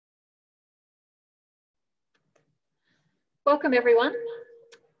Welcome everyone.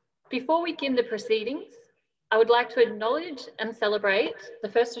 Before we begin the proceedings, I would like to acknowledge and celebrate the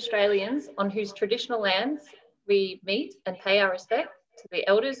first Australians on whose traditional lands we meet and pay our respect to the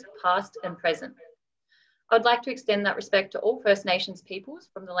elders past and present. I would like to extend that respect to all First Nations peoples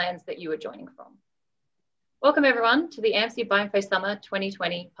from the lands that you are joining from. Welcome everyone to the AMSI BioInfoSummer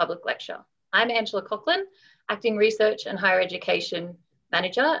 2020 public lecture. I'm Angela Coughlin, Acting Research and Higher Education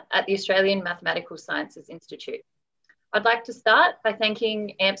Manager at the Australian Mathematical Sciences Institute. I'd like to start by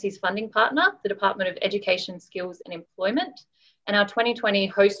thanking AMSI's funding partner, the Department of Education, Skills and Employment, and our 2020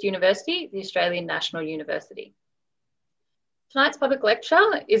 host university, the Australian National University. Tonight's public lecture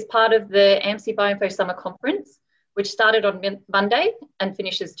is part of the AMSI BioInfoSummer conference, which started on Monday and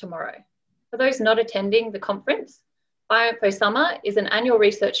finishes tomorrow. For those not attending the conference, BioInfoSummer is an annual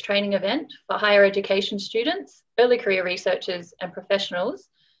research training event for higher education students, early career researchers and professionals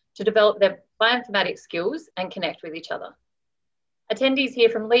to develop their bioinformatics skills and connect with each other. Attendees hear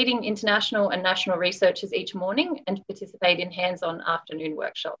from leading international and national researchers each morning and participate in hands-on afternoon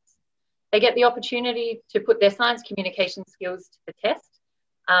workshops. They get the opportunity to put their science communication skills to the test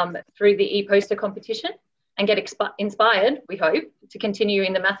through the e-poster competition and get inspired, we hope, to continue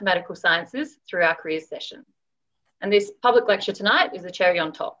in the mathematical sciences through our careers session. And this public lecture tonight is the cherry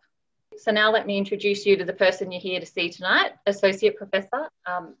on top. So now let me introduce you to the person you're here to see tonight, Associate Professor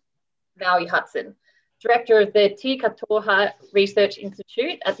Maui Hudson, Director of the Kotahi Research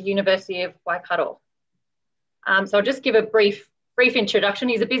Institute at the University of Waikato. So I'll just give a brief introduction.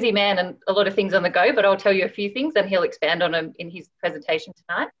 He's a busy man and a lot of things on the go, but I'll tell you a few things and he'll expand on them in his presentation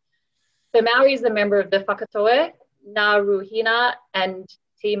tonight. So Maui is a member of the Whakatoa, Ngā Ruhina and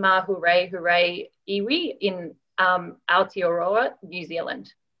Te Mahure Iwi in Aotearoa, New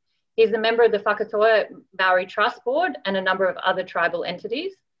Zealand. He's a member of the Whakatoa Maori Trust Board and a number of other tribal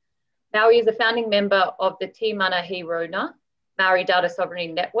entities. Maui is a founding member of the Te Manahirona Maori Data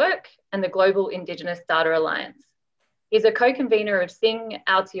Sovereignty Network and the Global Indigenous Data Alliance. He's a co-convener of Sing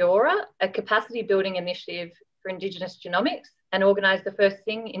Aotearoa, a capacity building initiative for Indigenous genomics, and organised the first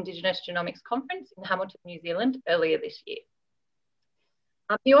Sing Indigenous Genomics Conference in Hamilton, New Zealand earlier this year.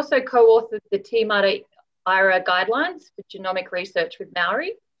 He also co-authored the Te Mara Ira Guidelines for Genomic Research with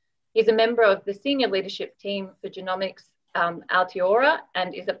Maori. He's a member of the senior leadership team for Genomics Aotearoa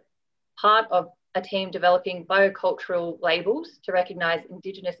and is a part of a team developing biocultural labels to recognise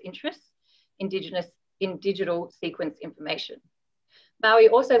Indigenous interests in digital sequence information. Maui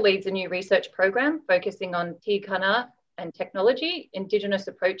also leads a new research program focusing on tikana and technology, Indigenous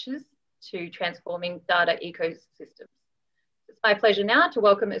approaches to transforming data ecosystems. It's my pleasure now to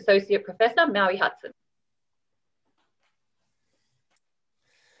welcome Associate Professor Maui Hudson.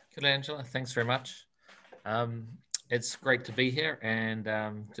 Good, Angela. Thanks very much. It's great to be here, and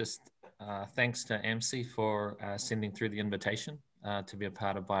thanks to AMSI for sending through the invitation to be a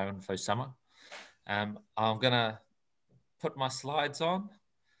part of BioInfoSummer. I'm going to put my slides on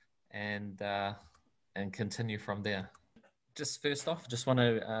and continue from there. Just first off, just want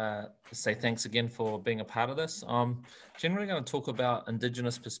to say thanks again for being a part of this. I'm generally going to talk about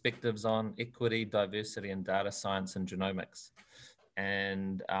Indigenous perspectives on equity, diversity, and data science and genomics.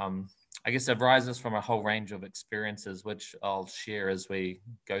 And I guess it arises from a whole range of experiences, which I'll share as we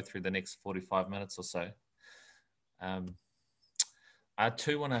go through the next 45 minutes or so. I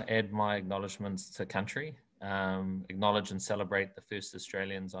too want to add my acknowledgements to country, acknowledge and celebrate the first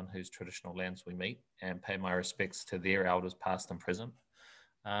Australians on whose traditional lands we meet and pay my respects to their elders past and present.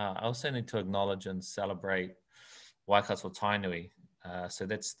 I also need to acknowledge and celebrate Waikato Tainui. So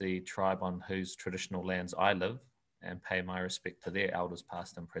that's the tribe on whose traditional lands I live, and pay my respect to their elders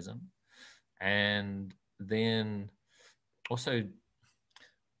past and present. And then also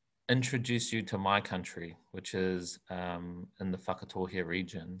introduce you to my country, which is in the Whakatohea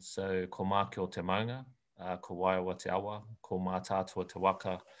region. So ko Mākio te maunga, ko Waiawa te awa, ko Mātātua te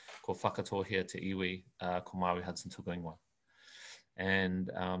waka, ko Whakatohea te iwi, ko Maui Hudson tukuingoa.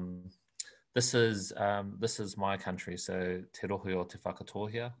 And this is my country, so Te Rohi o te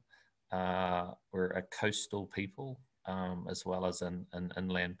Whakatohea. We're a coastal people as well as an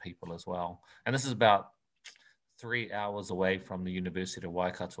inland people as well. And this is about 3 hours away from the University of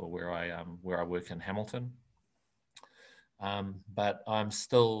Waikato where I work in Hamilton. But I'm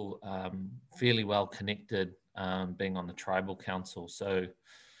still fairly well connected being on the tribal council. So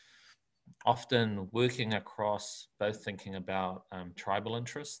often working across both thinking about tribal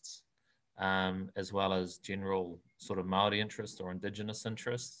interests as well as general sort of Māori interests or Indigenous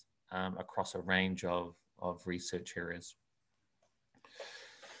interests across a range of research areas.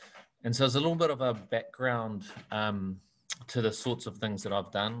 And so as a little bit of a background to the sorts of things that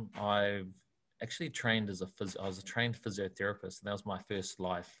I've done, I've actually trained as I was a trained physiotherapist, and that was my first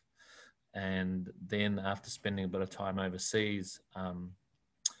life. And then after spending a bit of time overseas,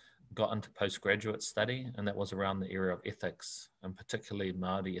 got into postgraduate study, and that was around the area of ethics, and particularly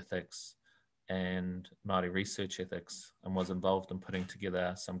Māori ethics and Māori research ethics, and was involved in putting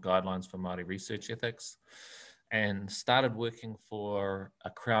together some guidelines for Māori research ethics, and started working for a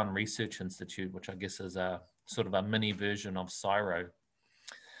Crown Research Institute, which I guess is a sort of a mini version of CSIRO.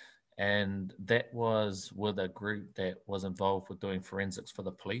 And that was with a group that was involved with doing forensics for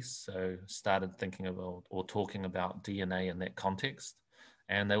the police. So started thinking about or talking about DNA in that context.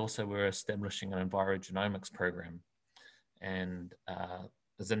 And they also were establishing an envirogenomics program. And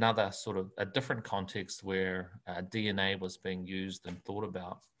there's another sort of a different context where DNA was being used and thought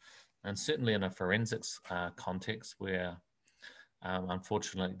about. And certainly in a forensics context where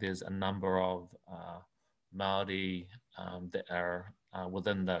unfortunately there's a number of Māori that are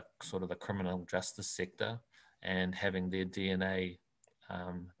within the sort of the criminal justice sector and having their DNA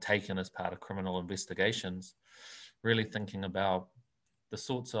taken as part of criminal investigations, really thinking about the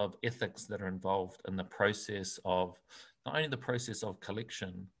sorts of ethics that are involved in the process of not only the process of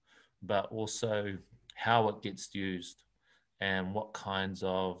collection, but also how it gets used and what kinds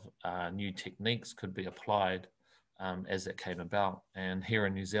of new techniques could be applied as it came about. And here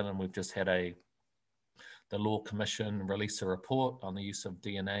in New Zealand, we've just had the Law Commission release a report on the use of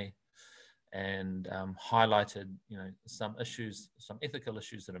DNA and highlighted, some issues, some ethical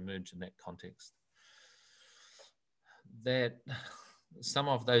issues that emerge in that context. That some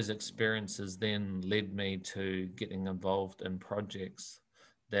of those experiences then led me to getting involved in projects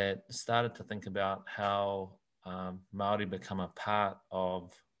that started to think about how Māori become a part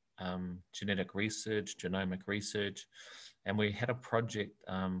of genetic research, genomic research. And we had a project,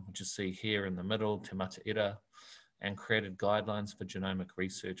 which you see here in the middle, Te Mata Ira, and created guidelines for genomic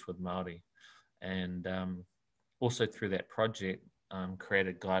research with Māori. And also through that project,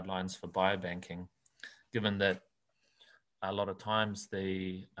 created guidelines for biobanking, given that a lot of times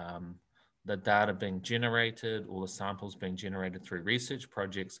the data being generated or the samples being generated through research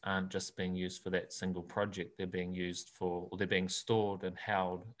projects aren't just being used for that single project. They're being used for, or they're being stored and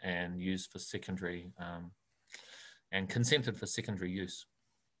held and used for secondary and consented for secondary use.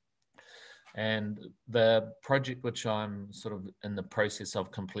 And the project which I'm sort of in the process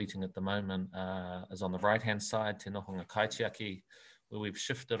of completing at the moment is on the right-hand side, Te Nohonga Kaitiaki, where we've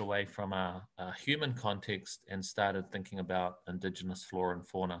shifted away from a human context and started thinking about Indigenous flora and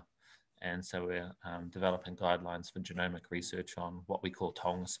fauna. And so we're developing guidelines for genomic research on what we call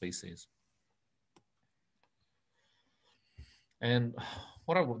taonga species. And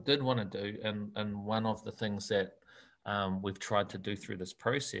what I did want to do, and one of the things that we've tried to do through this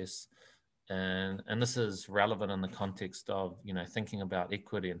process, and this is relevant in the context of, thinking about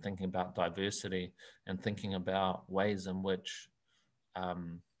equity and thinking about diversity and thinking about ways in which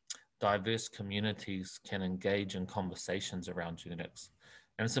diverse communities can engage in conversations around genetics.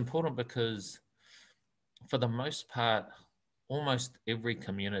 And it's important because for the most part, almost every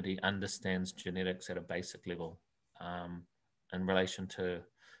community understands genetics at a basic level in relation to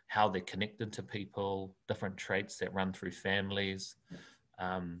how they're connected to people, different traits that run through families,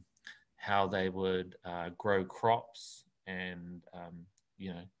 how they would grow crops and,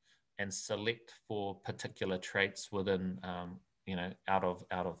 and select for particular traits within, out of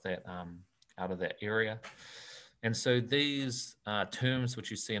that area. And so these terms which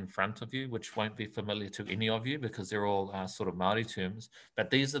you see in front of you, which won't be familiar to any of you because they're all sort of Māori terms,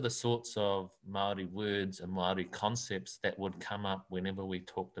 but these are the sorts of Māori words and Māori concepts that would come up whenever we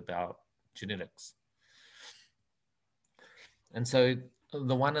talked about genetics. And so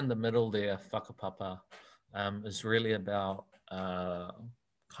the one in the middle there, whakapapa, is really about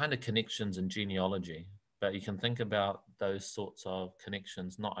kind of connections and genealogy. But you can think about those sorts of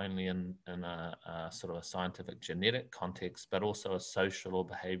connections not only in a sort of a scientific genetic context, but also a social or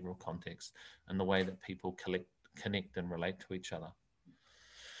behavioral context and the way that people connect and relate to each other.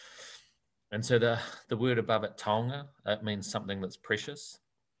 And so the word above it, taonga, it means something that's precious.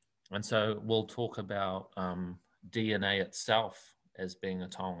 And so we'll talk about DNA itself as being a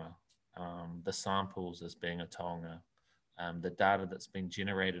taonga, the samples as being a taonga, the data that's been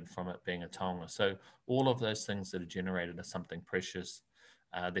generated from it being a taonga. So all of those things that are generated are something precious.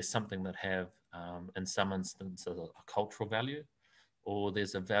 There's something that have, in some instances, a cultural value, or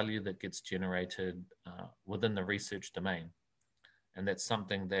there's a value that gets generated within the research domain. And that's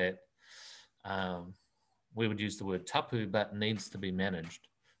something that we would use the word tapu, but needs to be managed.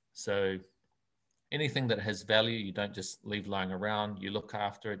 So anything that has value, you don't just leave lying around. You look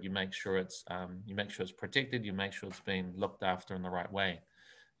after it. You make sure it's protected. You make sure it's being looked after in the right way.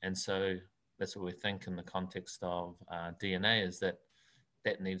 And so that's what we think in the context of DNA, is that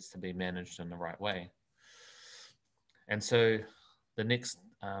that needs to be managed in the right way. And so the next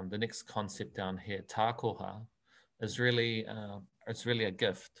concept down here, tākoha, is really it's really a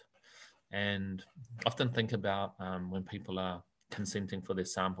gift. And often think about when people are consenting for their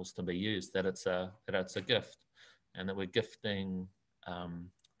samples to be used, that it's a gift, and that we're gifting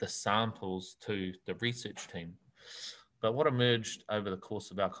the samples to the research team. But what emerged over the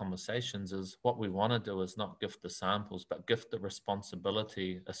course of our conversations is what we want to do is not gift the samples, but gift the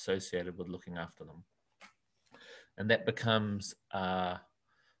responsibility associated with looking after them. And that becomes a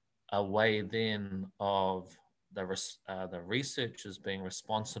way then of the researchers being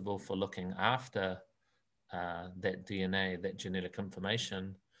responsible for looking after that DNA, that genetic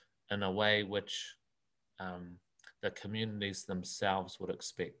information, in a way which the communities themselves would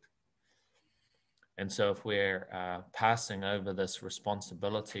expect. And so if we're passing over this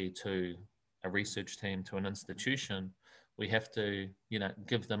responsibility to a research team, to an institution, we have to,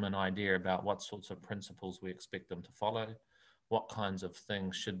 give them an idea about what sorts of principles we expect them to follow, what kinds of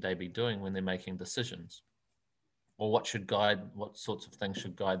things should they be doing when they're making decisions, or what sorts of things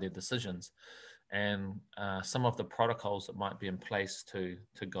should guide their decisions, and some of the protocols that might be in place to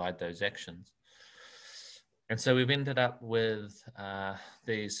guide those actions. And so we've ended up with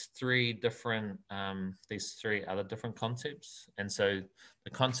these three other different concepts. And so the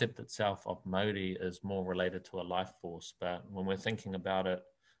concept itself of Mauri is more related to a life force, but when we're thinking about it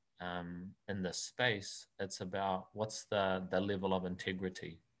in this space, it's about what's the level of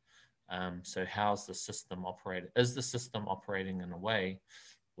integrity. So how's the system operating? Is the system operating in a way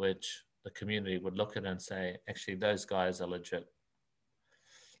which the community would look at and say, actually, those guys are legit.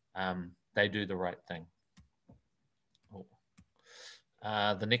 They do the right thing.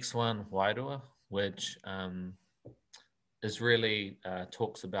 The next one, Wairua, which is really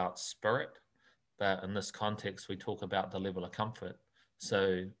talks about spirit, but in this context, we talk about the level of comfort.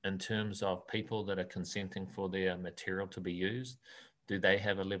 So in terms of people that are consenting for their material to be used, do they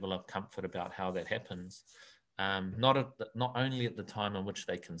have a level of comfort about how that happens? Not only at the time in which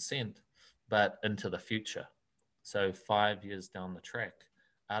they consent, but into the future. So 5 years down the track,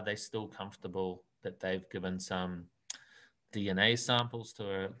 are they still comfortable that they've given some DNA samples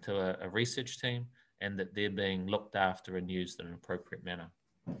to a research team, and that they're being looked after and used in an appropriate manner?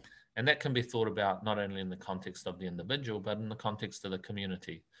 And that can be thought about not only in the context of the individual, but in the context of the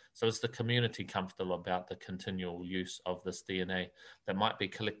community. So is the community comfortable about the continual use of this DNA that might be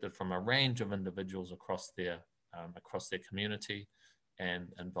collected from a range of individuals across their community, and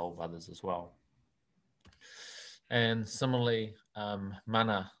involve others as well? And similarly,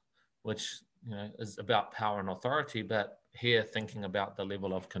 mana, which is about power and authority, but here thinking about the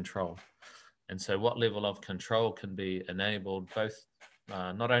level of control. And so what level of control can be enabled both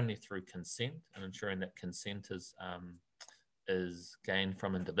not only through consent and ensuring that consent is gained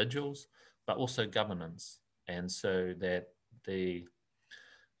from individuals, but also governance. And so that the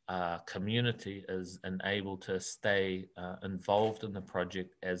community is enabled to stay involved in the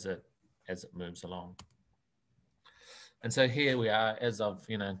project as it moves along. And so here we are, as I've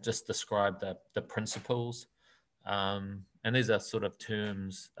just described the principles, and these are sort of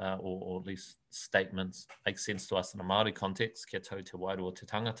terms or at least statements make sense to us in a Māori context, kia tau te wairua te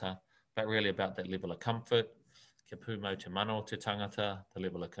tangata, but really about that level of comfort, kia pūmau te mana o te tangata, the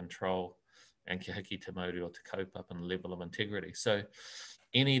level of control, and kia hiki te mauri o te kaupapa, and the level of integrity. So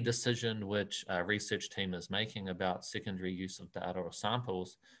any decision which a research team is making about secondary use of data or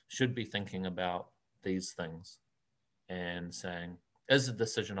samples should be thinking about these things and saying, is the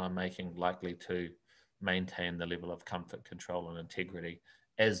decision I'm making likely to maintain the level of comfort, control, and integrity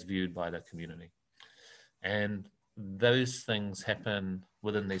as viewed by the community? And those things happen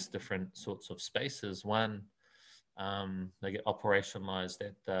within these different sorts of spaces. One, they get operationalized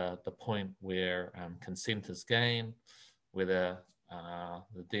at the point where consent is gained, whether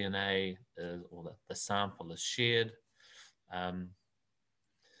the DNA or the sample is shared. And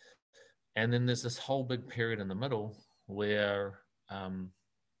then there's this whole big period in the middle where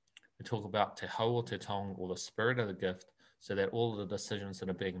we talk about te hau o te tong, or the spirit of the gift, so that all the decisions that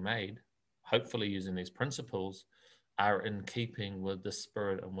are being made, hopefully using these principles, are in keeping with the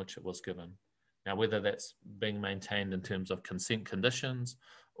spirit in which it was given. Now, whether that's being maintained in terms of consent conditions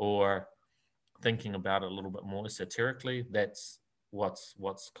or thinking about it a little bit more esoterically, that's what's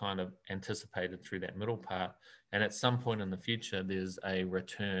kind of anticipated through that middle part. And at some point in the future, there's a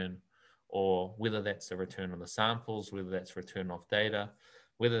return, or whether that's a return of the samples, whether that's return of data,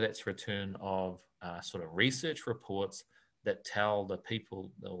 whether that's return of sort of research reports that tell the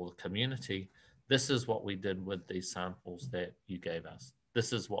people or the community, this is what we did with these samples that you gave us.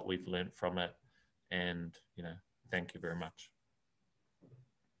 this is what we've learned from it. And, you know, thank you very much.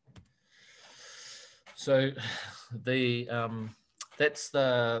 So those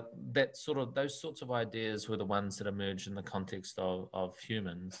sorts of ideas were the ones that emerged in the context of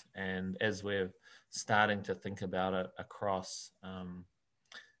humans. And as we're starting to think about it across,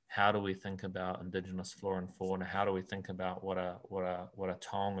 how do we think about Indigenous flora and fauna? How do we think about what a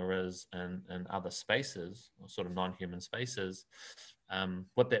taonga is in other spaces, or sort of non-human spaces?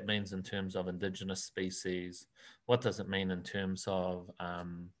 What that means in terms of Indigenous species? What does it mean in terms of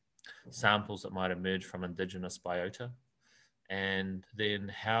samples that might emerge from Indigenous biota? And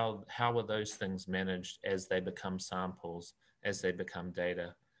then how are those things managed as they become samples, as they become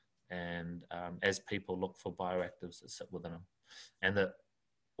data, and as people look for bioactives that sit within them? And that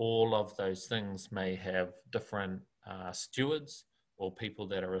all of those things may have different stewards or people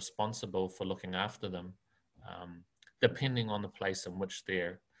that are responsible for looking after them, depending on the place in which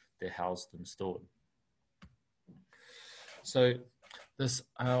they're housed and stored. So this,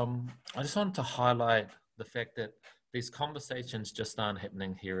 I just wanted to highlight the fact that these conversations just aren't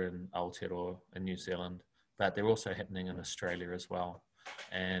happening here in Aotearoa in New Zealand, but they're also happening in Australia as well.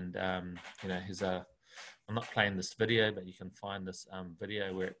 And, you know, I'm not playing this video, but you can find this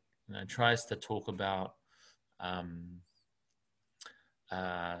video where it, you know, tries to talk about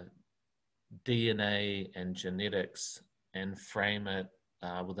DNA and genetics and frame it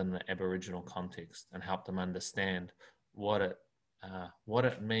within the Aboriginal context and help them understand what it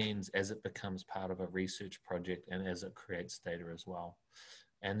means as it becomes part of a research project and as it creates data as well.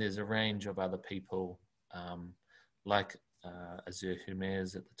 And there's a range of other people like Azur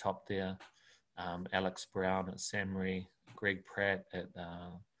Humez at the top there, Alex Brown at SAMRI, Greg Pratt at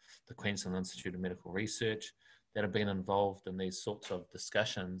the Queensland Institute of Medical Research, that have been involved in these sorts of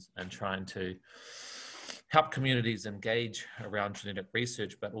discussions and trying to help communities engage around genetic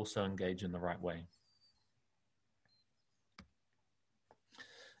research, but also engage in the right way.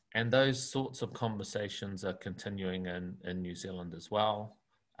 And those sorts of conversations are continuing in New Zealand as well,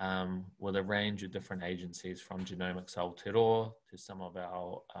 with a range of different agencies, from Genomics Aotearoa to some of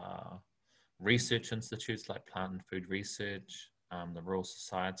our research institutes like Plant and Food Research, the Royal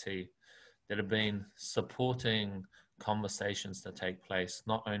Society, that have been supporting conversations that take place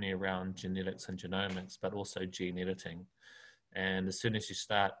not only around genetics and genomics, but also gene editing. And as soon as you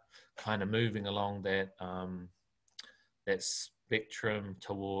start kind of moving along that, that spectrum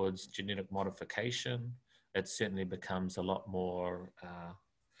towards genetic modification, it certainly becomes a lot more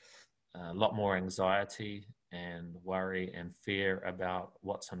anxiety and worry and fear about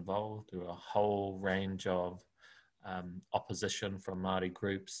what's involved. There are a whole range of opposition from Māori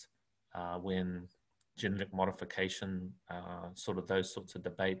groups when genetic modification, sort of those sorts of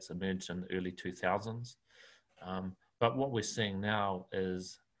debates emerged in the early 2000s. But what we're seeing now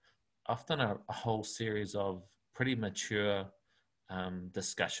is often a whole series of pretty mature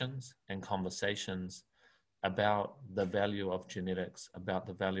discussions and conversations about the value of genetics, about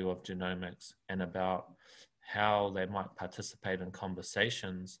the value of genomics, and about how they might participate in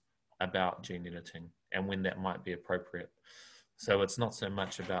conversations about gene editing and when that might be appropriate. So it's not so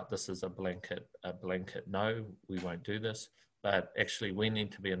much about this is a blanket no, we won't do this, but actually we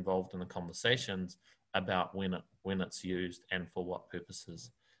need to be involved in the conversations about when it's used and for what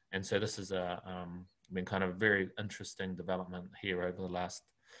purposes. And so this has been kind of a very interesting development here over the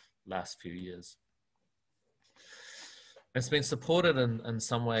last few years. It's been supported in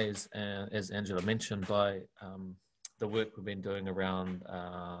some ways, as Angela mentioned, by the work we've been doing around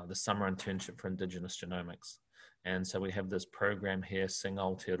the summer internship for Indigenous genomics. And so we have this program here, Sing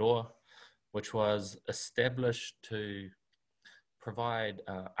Aotearoa, which was established to provide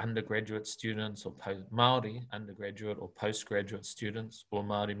undergraduate students or Māori undergraduate or postgraduate students or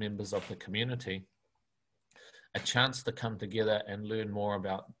Māori members of the community a chance to come together and learn more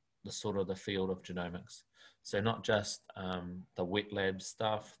about the sort of the field of genomics. So not just the wet lab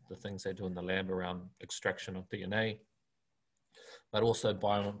stuff, the things they do in the lab around extraction of DNA, but also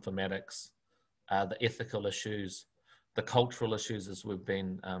bioinformatics, the ethical issues, the cultural issues as we've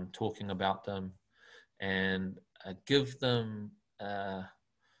been talking about them, and give them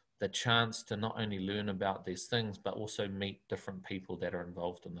the chance to not only learn about these things, but also meet different people that are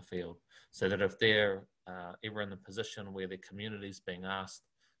involved in the field. So that if they're ever in the position where their community is being asked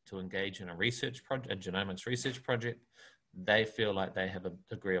to engage in a research project, a genomics research project, they feel like they have a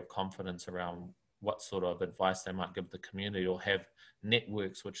degree of confidence around what sort of advice they might give the community, or have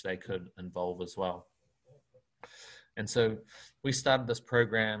networks which they could involve as well. And so we started this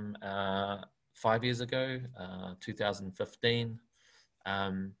program 5 years ago, 2015,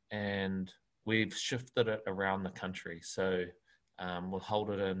 and we've shifted it around the country. So We'll hold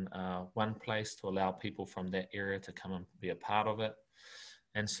it in one place to allow people from that area to come and be a part of it,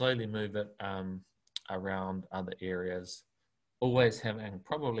 and slowly move it around other areas, always having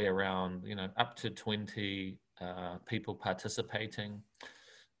probably around, up to 20 people participating,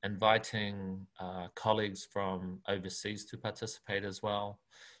 inviting colleagues from overseas to participate as well.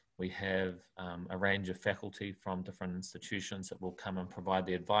 We have a range of faculty from different institutions that will come and provide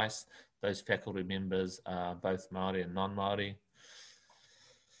the advice. Those faculty members are both Māori and non-Māori.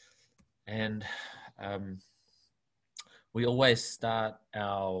 And we always start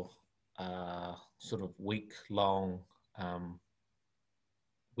our sort of week-long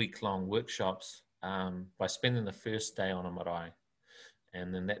workshops by spending the first day on a marae.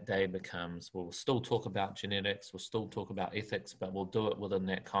 And then that day becomes, we'll still talk about genetics, we'll still talk about ethics, but we'll do it within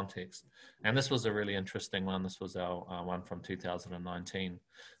that context. And this was a really interesting one. This was our one from 2019,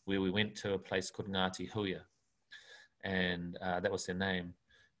 where we went to a place called Ngāti Huia, and that was their name.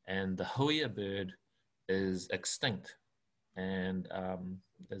 And the huia bird is extinct. And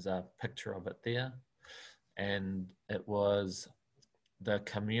there's a picture of it there. And it was the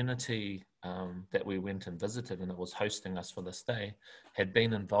community that we went and visited, and it was hosting us for this day, had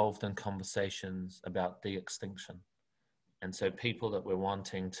been involved in conversations about de-extinction. And so people that were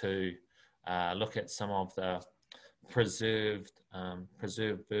wanting to look at some of the preserved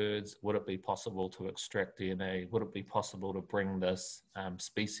birds, would it be possible to extract DNA? Would it be possible to bring this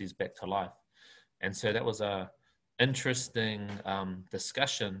species back to life? And so that was a interesting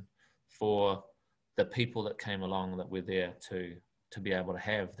discussion for the people that came along that were there to be able to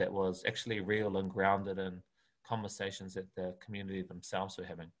have, that was actually real and grounded in conversations that the community themselves were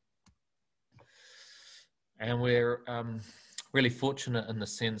having. And we're really fortunate in the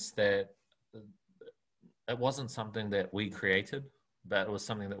sense that it wasn't something that we created, but it was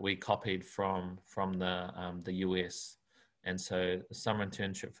something that we copied from the US. And so the summer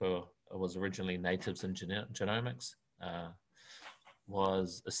internship was originally Natives in Genomics,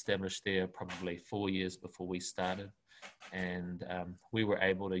 was established there probably 4 years before we started. And we were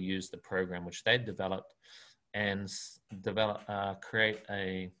able to use the program which they'd developed and create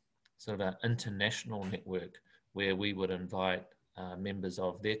a sort of international network where we would invite members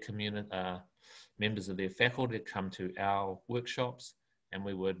of their community, members of their faculty to come to our workshops, and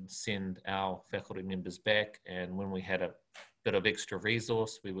we would send our faculty members back. And when we had a bit of extra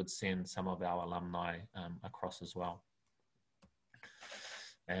resource, we would send some of our alumni across as well.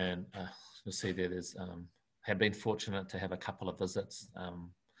 And you'll see there, there's have been fortunate to have a couple of visits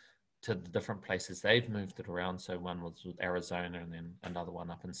to the different places they've moved it around. So one was with Arizona, and then another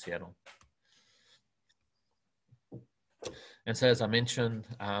one up in Seattle. And so, as I mentioned,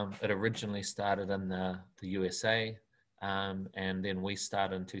 it originally started in the USA, and then we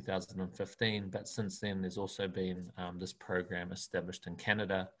started in 2015. But since then, there's also been this program established in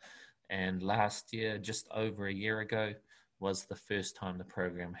Canada. And last year, just over a year ago, was the first time the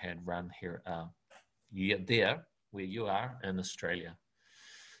program had run here there where you are in Australia.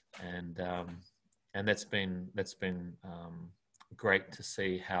 And that's been great to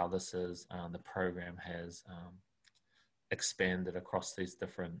see how this is, the program has expanded across these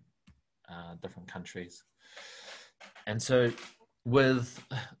different countries. And so with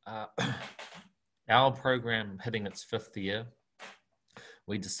our program hitting its 5th year,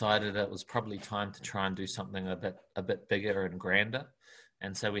 we decided it was probably time to try and do something a bit bigger and grander.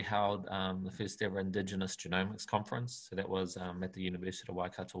 And so we held the first ever Indigenous Genomics conference. So that was at the University of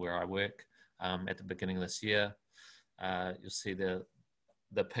Waikato, where I work, at the beginning of this year. You'll see the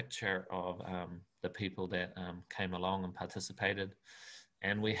picture of the people that came along and participated.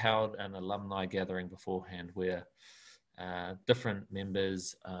 And we held an alumni gathering beforehand where different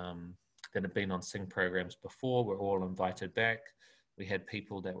members that had been on SING programs before were all invited back. We had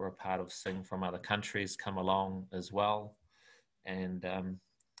people that were a part of SING from other countries come along as well, and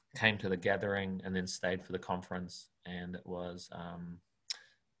came to the gathering and then stayed for the conference. And it was,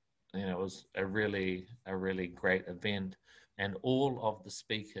 it was a really great event. And all of the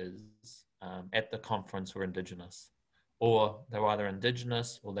speakers at the conference were Indigenous, or they were either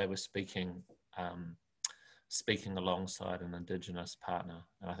Indigenous or they were speaking alongside an Indigenous partner.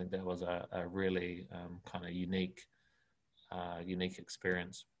 And I think that was a really kind of unique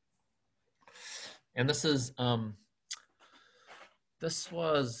experience. And this is,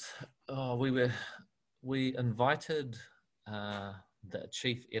 we invited the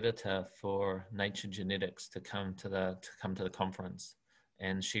chief editor for Nature Genetics to come to the conference,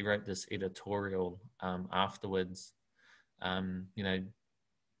 and she wrote this editorial afterwards,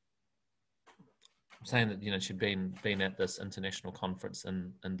 saying that she'd been at this international conference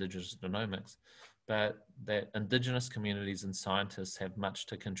in Indigenous genomics, but that Indigenous communities and scientists have much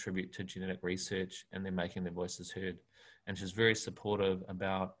to contribute to genetic research, and they're making their voices heard. And she's very supportive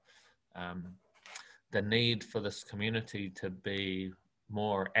about the need for this community to be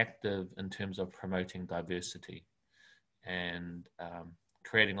more active in terms of promoting diversity and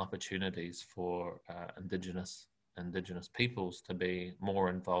creating opportunities for Indigenous peoples to be more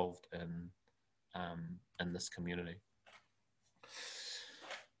involved in this community.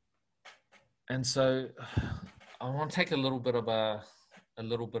 And so I want to take a little bit of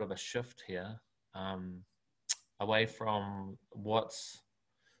a shift here, away from what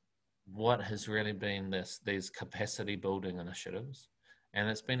has really been these capacity building initiatives, and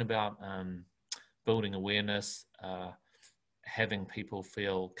it's been about building awareness, having people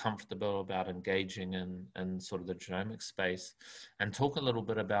feel comfortable about engaging in sort of the genomic space, and talk a little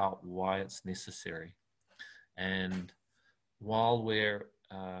bit about why it's necessary. And while we're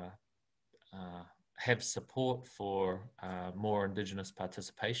have support for more Indigenous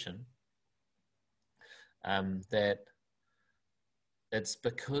participation, that it's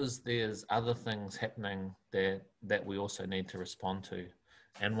because there's other things happening that we also need to respond to.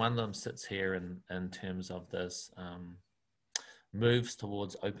 And one of them sits here in terms of this moves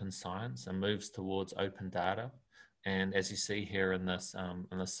towards open science and moves towards open data. And as you see here in this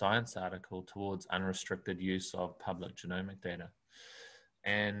science article, towards unrestricted use of public genomic data.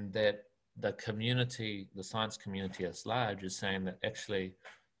 And that the community, the science community as large, is saying that actually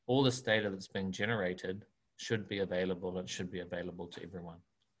all this data that's being generated should be available, and should be available to everyone.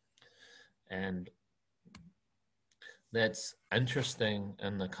 And that's interesting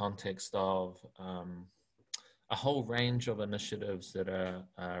in the context of a whole range of initiatives that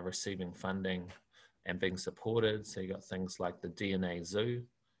are receiving funding and being supported. So you got things like the DNA Zoo,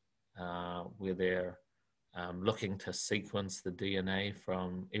 where they're looking to sequence the DNA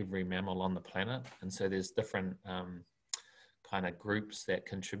from every mammal on the planet. And so there's different kind of groups that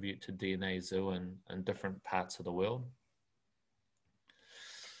contribute to DNA Zoo in different parts of the world.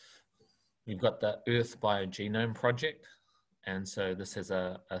 You've got the Earth Biogenome Project. And so this has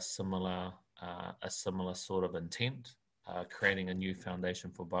a similar sort of intent, creating a new foundation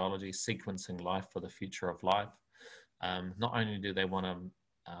for biology, sequencing life for the future of life. Not only do they want to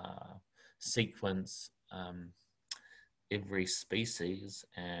sequence every species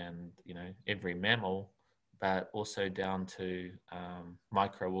and every mammal, but also down to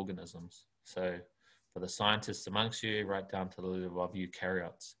microorganisms. So for the scientists amongst you, right down to the level of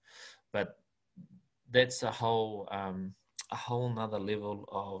eukaryotes. But that's a whole nother level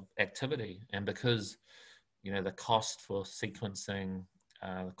of activity. And because the cost of sequencing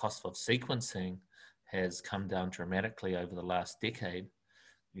has come down dramatically over the last decade,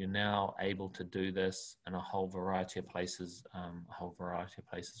 you're now able to do this in a whole variety of places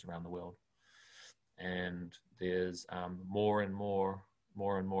around the world. And there's more and more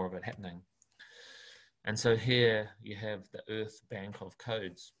of it happening. And so here you have the Earth Bank of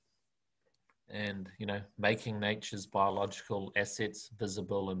Codes, and making nature's biological assets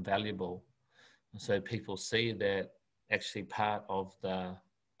visible and valuable. So people see that actually part of the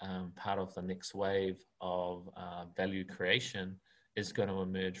next wave of value creation is going to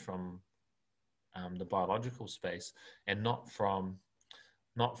emerge from the biological space, and not from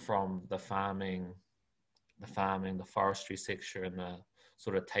the farming, the forestry sector, and the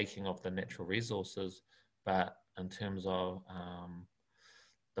sort of taking of the natural resources, but in terms of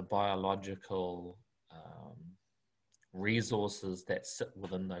the biological resources that sit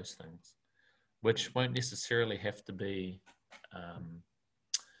within those things, which won't necessarily have to be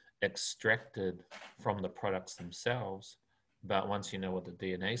extracted from the products themselves, but once you know what the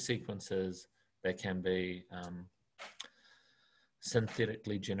DNA sequence is, they can be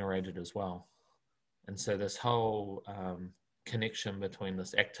synthetically generated as well. And so this whole connection between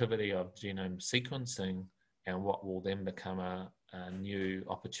this activity of genome sequencing and what will then become a new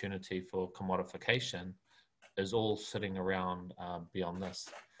opportunity for commodification is all sitting around beyond this.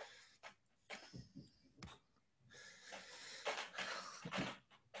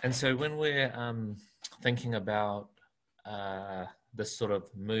 And so when we're thinking about this sort of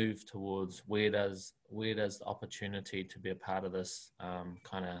move towards where does the opportunity to be a part of this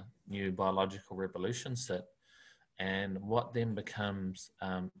kind of new biological revolution sit, and what then becomes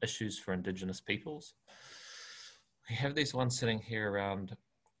issues for Indigenous peoples, we have these ones sitting here around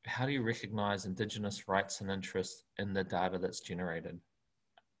how do you recognize Indigenous rights and interests in the data that's generated,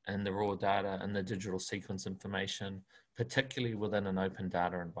 and the raw data and the digital sequence information, particularly within an open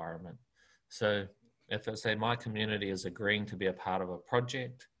data environment. So if I say my community is agreeing to be a part of a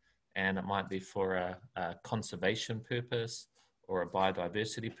project, and it might be for a conservation purpose or a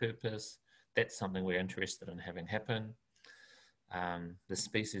biodiversity purpose, that's something we're interested in having happen. The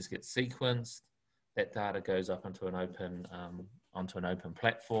species gets sequenced, that data goes up onto an open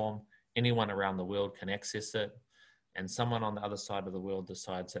platform. Anyone around the world can access it, and someone on the other side of the world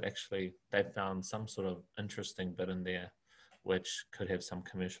decides that actually they've found some sort of interesting bit in there which could have some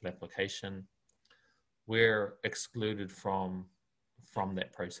commercial application. We're excluded from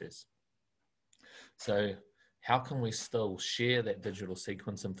that process. So how can we still share that digital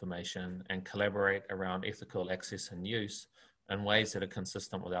sequence information and collaborate around ethical access and use in ways that are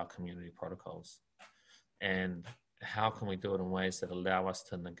consistent with our community protocols? And how can we do it in ways that allow us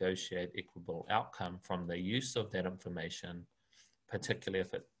to negotiate equitable outcome from the use of that information, particularly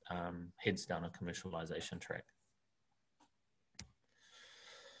if it heads down a commercialization track?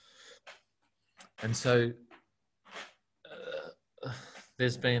 And so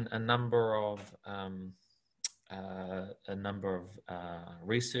there's been a number of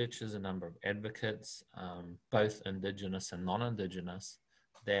researchers, a number of advocates, both Indigenous and non-Indigenous,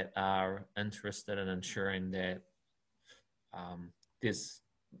 that are interested in ensuring that there's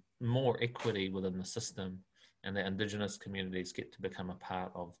more equity within the system, and that Indigenous communities get to become a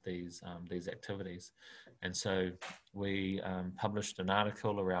part of these activities. And so we published an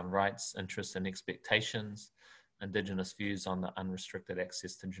article around rights, interests, and expectations, Indigenous views on the unrestricted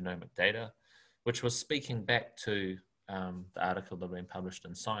access to genomic data, which was speaking back to the article that had been published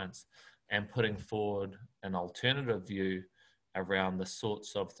in Science and putting forward an alternative view around the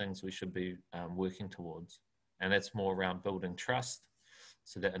sorts of things we should be working towards. And that's more around building trust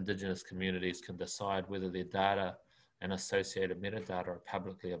so that Indigenous communities can decide whether their data and associated metadata are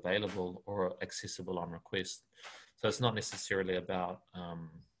publicly available or accessible on request. So it's not necessarily about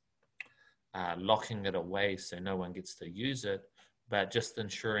locking it away so no one gets to use it, but just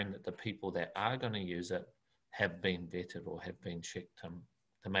ensuring that the people that are going to use it have been vetted or have been checked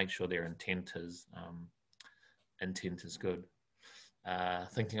to make sure their intent is good.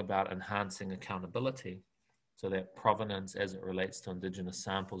 Thinking about enhancing accountability so that provenance as it relates to Indigenous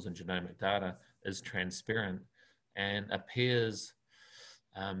samples and genomic data is transparent and appears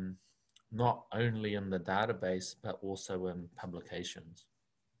not only in the database, but also in publications.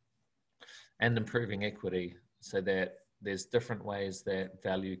 And improving equity so that there's different ways that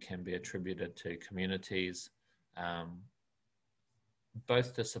value can be attributed to communities,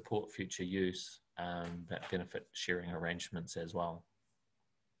 both to support future use, but benefit sharing arrangements as well.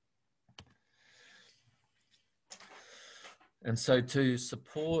 And so to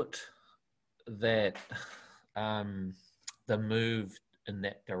support that, the move in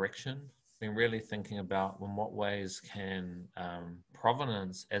that direction, been really thinking about in what ways can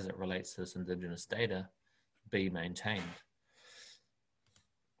provenance as it relates to this Indigenous data be maintained.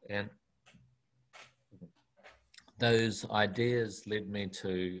 And those ideas led me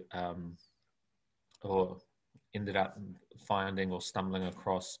to, or ended up finding or stumbling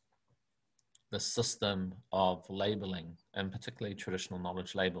across the system of labeling, and particularly traditional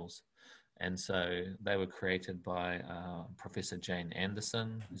knowledge labels. And so they were created by Professor Jane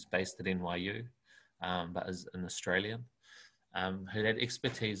Anderson, who's based at NYU, but is an Australian, who had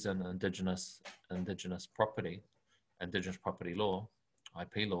expertise in Indigenous property law,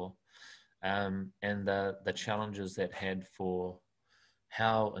 IP law, and the challenges that had for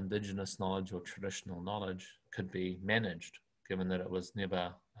how Indigenous knowledge or traditional knowledge could be managed, given that it was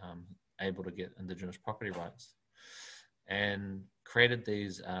never able to get Indigenous property rights, and created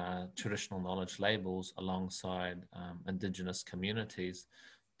these traditional knowledge labels alongside Indigenous communities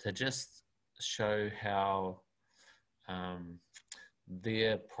to just show how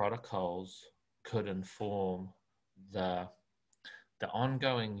their protocols could inform the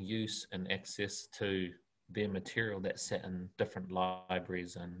ongoing use and access to their material that sat in different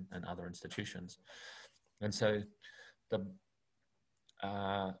libraries and other institutions. And so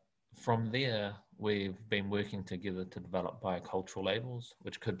from there, we've been working together to develop biocultural labels,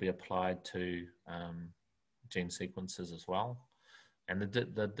 which could be applied to gene sequences as well. And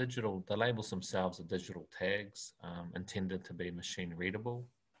the labels themselves are digital tags intended to be machine readable.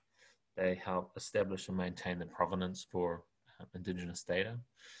 They help establish and maintain the provenance for Indigenous data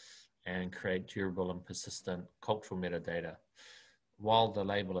and create durable and persistent cultural metadata. While the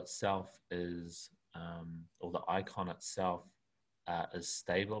label itself is, or the icon itself is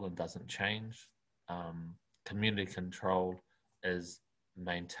stable and doesn't change, community control is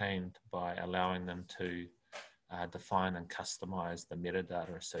maintained by allowing them to define and customize the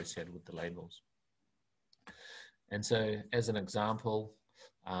metadata associated with the labels. And so as an example,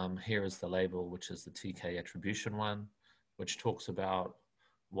 here is the label, which is the TK attribution one, which talks about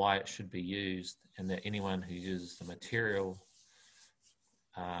why it should be used and that anyone who uses the material,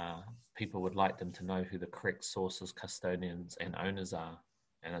 people would like them to know who the correct sources, custodians, and owners are.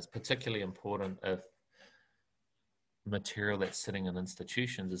 And it's particularly important if material that's sitting in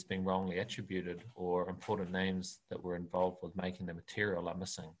institutions is being wrongly attributed, or important names that were involved with making the material are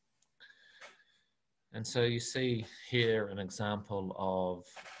missing. And so you see here an example of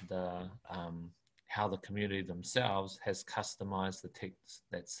the how the community themselves has customized the text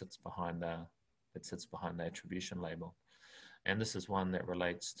that sits behind the attribution label. And this is one that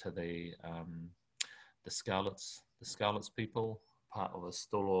relates to the Scowlitz people, part of the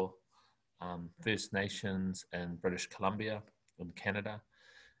Stolo First Nations in British Columbia in Canada,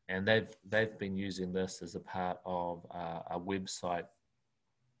 and they've been using this as a part of a website,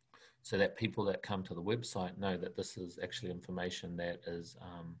 so that people that come to the website know that this is actually information that is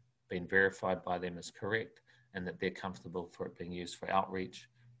been verified by them as correct, and that they're comfortable for it being used for outreach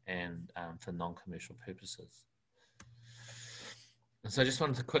and for non-commercial purposes. And so I just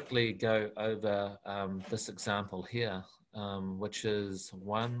wanted to quickly go over this example here, which is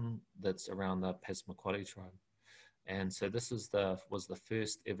one that's around the Passamaquoddy tribe. And so this is was the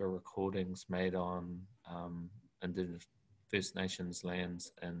first ever recordings made on Indigenous First Nations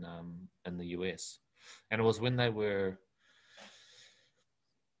lands in the US. And it was when they were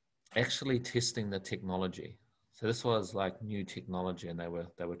actually testing the technology. So this was like new technology, and they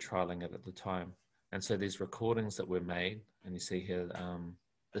were trialing it at the time. And so these recordings that were made, and you see here,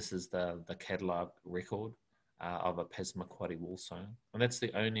 this is the catalog record of a Passamaquoddy wall stone. And that's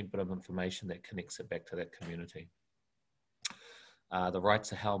the only bit of information that connects it back to that community. The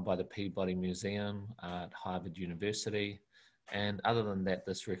rights are held by the Peabody Museum at Harvard University. And other than that,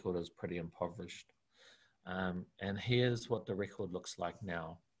 this record is pretty impoverished. And here's what the record looks like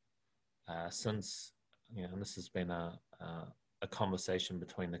now. Since, you know, and this has been a conversation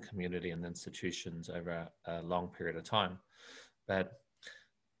between the community and the institutions over a long period of time, but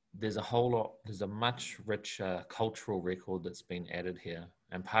there's a much richer cultural record that's been added here.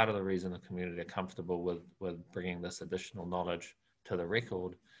 And part of the reason the community are comfortable with bringing this additional knowledge to the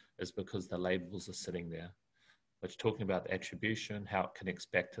record is because the labels are sitting there, which talking about the attribution, how it connects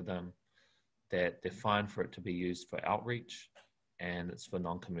back to them, that they're fine for it to be used for outreach, and it's for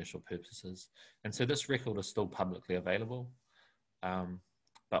non-commercial purposes. And so this record is still publicly available,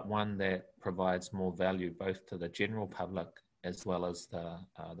 but one that provides more value both to the general public as well as the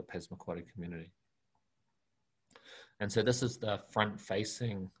Passamaquoddy community. And so this is the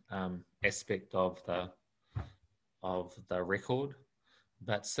front-facing aspect of the record,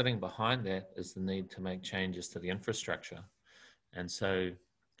 but sitting behind that is the need to make changes to the infrastructure. And so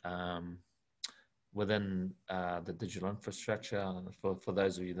within the digital infrastructure, for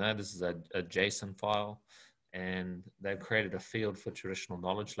those of you who know, this is a JSON file, and they've created a field for traditional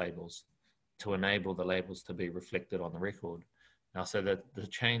knowledge labels to enable the labels to be reflected on the record. Now, so that the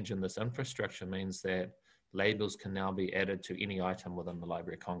change in this infrastructure means that labels can now be added to any item within the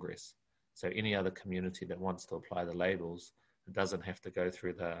Library of Congress. So any other community that wants to apply the labels, it doesn't have to go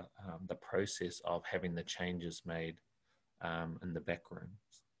through the process of having the changes made in the back rooms.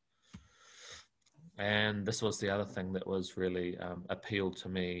 And this was the other thing that was really appealed to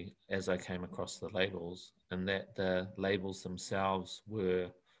me as I came across the labels, and that the labels themselves were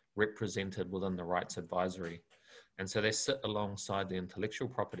represented within the rights advisory. And so they sit alongside the intellectual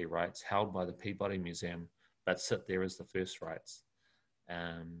property rights held by the Peabody Museum, but sit there as the first rights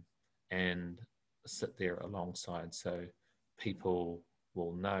and sit there alongside. So people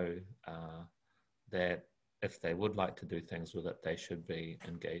will know that if they would like to do things with it, they should be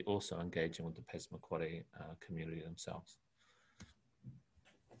also engaging with the Passamaquoddy community themselves.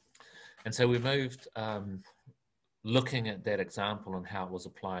 And so we moved looking at that example and how it was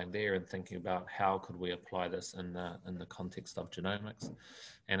applying there, and thinking about how could we apply this in the context of genomics,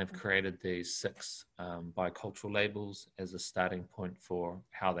 and have created these 6 bicultural labels as a starting point for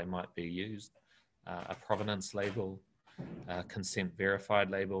how they might be used. A provenance label, a consent verified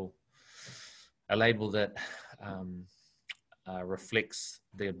label, a label that reflects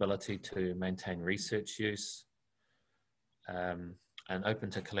the ability to maintain research use, and open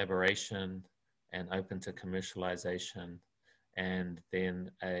to collaboration, and open to commercialization, and then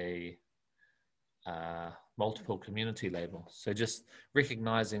a multiple community label. So just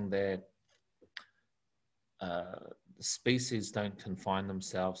recognizing that species don't confine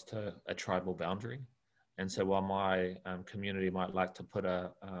themselves to a tribal boundary. And so while my community might like to put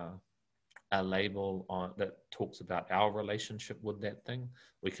a label on that talks about our relationship with that thing,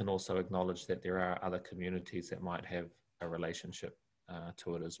 we can also acknowledge that there are other communities that might have a relationship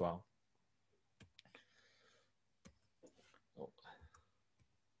to it as well.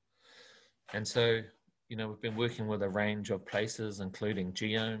 And so, we've been working with a range of places, including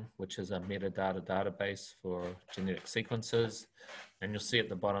Genome, which is a metadata database for genetic sequences. And you'll see at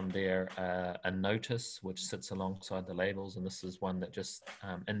the bottom there a notice which sits alongside the labels. And this is one that just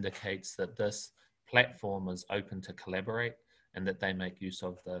indicates that this platform is open to collaborate and that they make use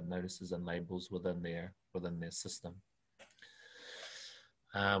of the notices and labels within their system.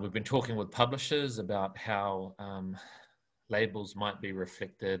 We've been talking with publishers about how labels might be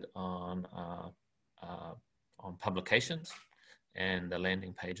reflected on publications and the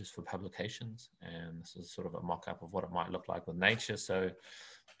landing pages for publications. And this is sort of a mock-up of what it might look like with Nature. So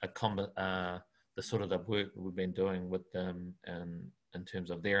the sort of the work we've been doing with them in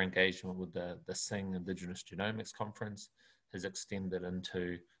terms of their engagement with the SING Indigenous Genomics Conference has extended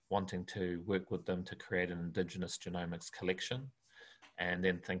into wanting to work with them to create an Indigenous genomics collection, and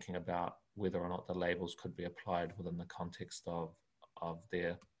then thinking about whether or not the labels could be applied within the context of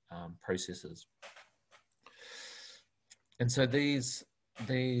their processes. And so these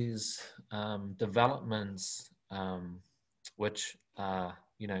developments, which are,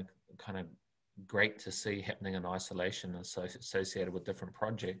 kind of great to see happening in isolation associated with different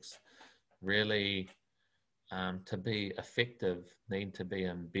projects, really, to be effective, need to be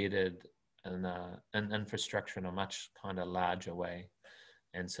embedded in infrastructure in a much kind of larger way.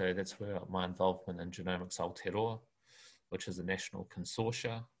 And so that's where my involvement in Genomics Aotearoa, which is a national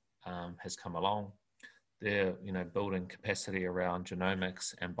consortia, has come along. They're, building capacity around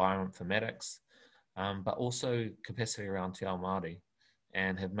genomics and bioinformatics, but also capacity around Te Ao Māori,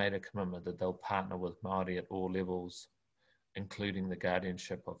 and have made a commitment that they'll partner with Māori at all levels, including the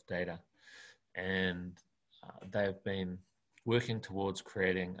guardianship of data. And they've been working towards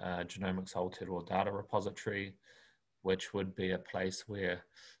creating a Genomics Aotearoa data repository, which would be a place where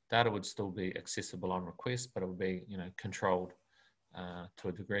data would still be accessible on request, but it would be, controlled to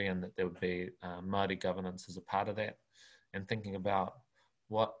a degree, and that there would be Māori governance as a part of that, and thinking about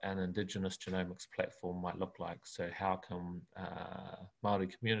what an Indigenous genomics platform might look like. So how can Māori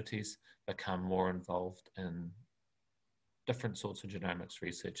communities become more involved in different sorts of genomics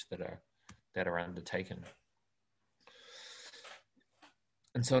research that are undertaken?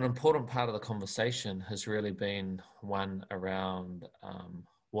 And so an important part of the conversation has really been one around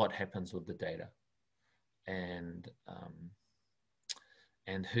what happens with the data, and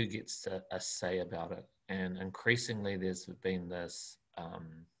who gets a say about it. And increasingly there's been this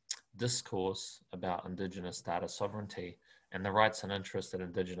discourse about Indigenous data sovereignty and the rights and interests that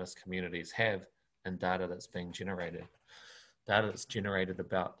Indigenous communities have in data that's being generated. Data that's generated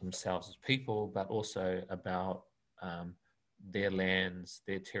about themselves as people, but also about their lands,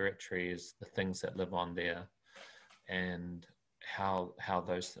 their territories, the things that live on there, and how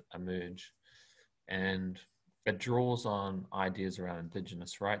those emerge. And it draws on ideas around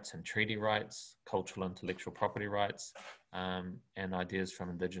Indigenous rights and treaty rights, cultural intellectual property rights, and ideas from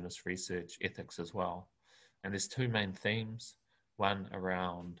Indigenous research ethics as well. And there's two main themes: one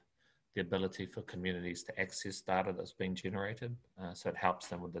around the ability for communities to access data that's being generated, so it helps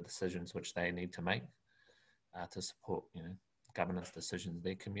them with the decisions which they need to make to support, governance decisions in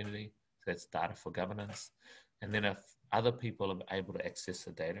their community. So that's data for governance. And then if other people are able to access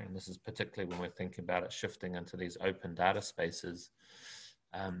the data, and this is particularly when we're thinking about it shifting into these open data spaces,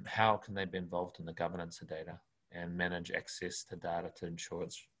 how can they be involved in the governance of data and manage access to data to ensure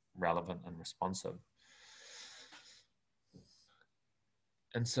it's relevant and responsive?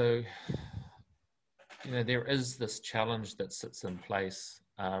 And so, there is this challenge that sits in place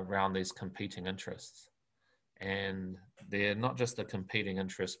around these competing interests. And they're not just a competing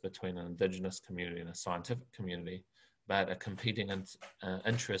interest between an Indigenous community and a scientific community, but a competing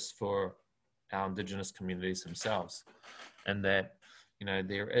interest for our Indigenous communities themselves. And that,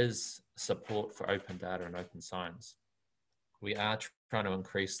 there is support for open data and open science. We are trying to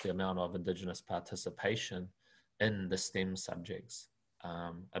increase the amount of Indigenous participation in the STEM subjects,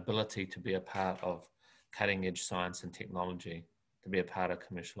 ability to be a part of cutting edge science and technology, to be a part of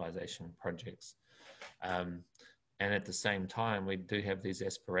commercialization projects. And at the same time, we do have these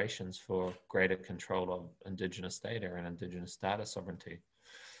aspirations for greater control of Indigenous data and Indigenous data sovereignty.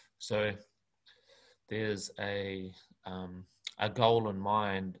 So there's a goal in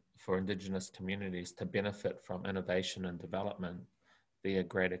mind for Indigenous communities to benefit from innovation and development via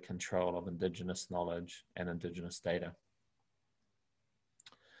greater control of Indigenous knowledge and Indigenous data.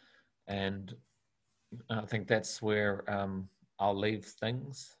 And I think that's where I'll leave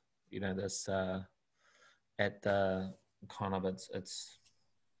things, this at the kind of its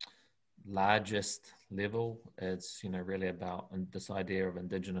largest level. It's really about this idea of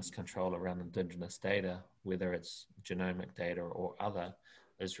Indigenous control around Indigenous data, whether it's genomic data or other,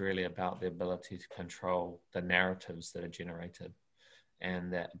 is really about the ability to control the narratives that are generated.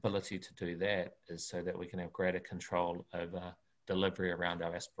 And the ability to do that is so that we can have greater control over delivery around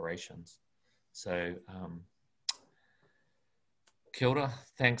our aspirations. So kia ora,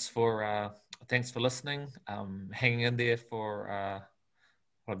 thanks for listening, hanging in there for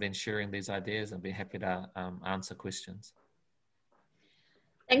I've been sharing these ideas and be happy to answer questions.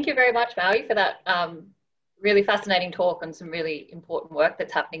 Thank you very much, Maui, for that really fascinating talk on some really important work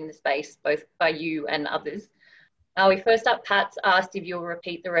that's happening in the space, both by you and others. Maui, first up, Pat's asked if you'll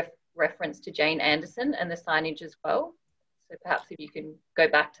repeat the reference to Jane Anderson and the signage as well. So perhaps if you can go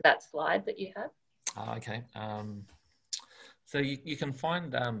back to that slide that you have. Okay. So you can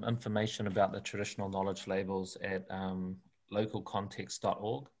find information about the traditional knowledge labels at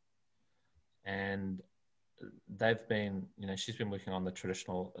localcontext.org. And they've been, she's been working on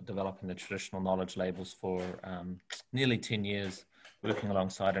developing the traditional knowledge labels for nearly 10 years, working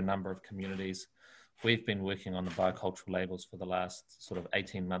alongside a number of communities. We've been working on the biocultural labels for the last sort of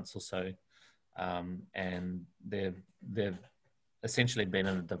 18 months or so. And they've essentially been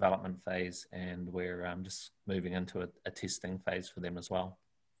in a development phase, and we're just moving into a testing phase for them as well.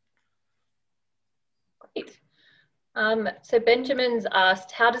 Great. So Benjamin's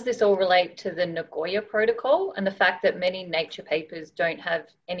asked, how does this all relate to the Nagoya Protocol and the fact that many Nature papers don't have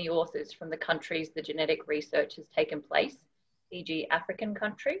any authors from the countries the genetic research has taken place, e.g. African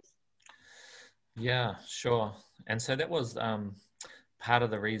countries? Yeah, sure. And so that was part of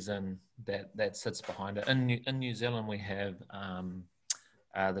the reason that sits behind it. In New Zealand, we have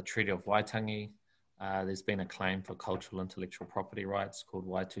the Treaty of Waitangi. There's been a claim for cultural intellectual property rights called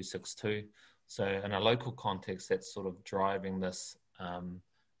Y262. So in a local context, that's sort of driving this,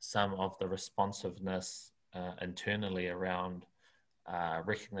 some of the responsiveness internally around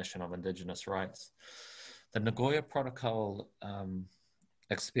recognition of Indigenous rights. The Nagoya Protocol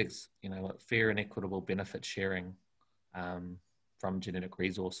expects, fair and equitable benefit sharing from genetic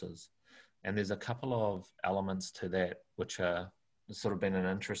resources. And there's a couple of elements to that which are sort of been an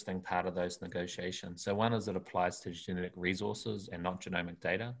interesting part of those negotiations. So one is it applies to genetic resources and not genomic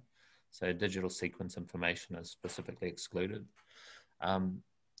data. So digital sequence information is specifically excluded. And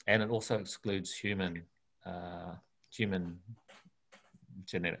it also excludes human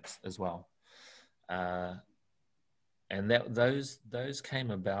genetics as well. And those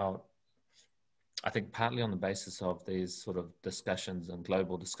came about, I think, partly on the basis of these sort of discussions and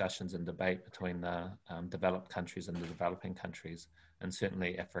global discussions and debate between the developed countries and the developing countries. And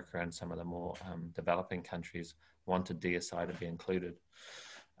certainly Africa and some of the more developing countries wanted DSI to be included.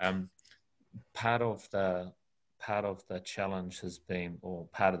 Part of the challenge has been, or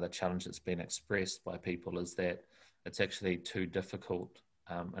part of the challenge that's been expressed by people, is that it's actually too difficult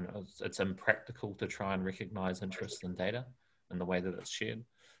and it's impractical to try and recognize interest in data in the way that it's shared.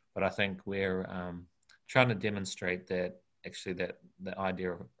 But I think we're trying to demonstrate that actually that the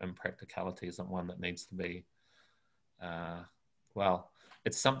idea of impracticality isn't one that needs to be,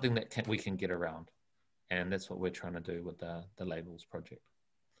 it's something that we can get around. And that's what we're trying to do with the Labels project.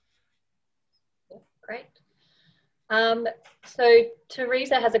 Great. So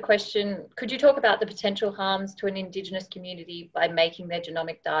Teresa has a question. Could you talk about the potential harms to an Indigenous community by making their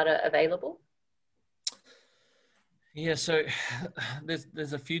genomic data available? Yeah, so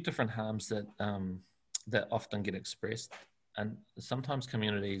there's a few different harms that that often get expressed, and sometimes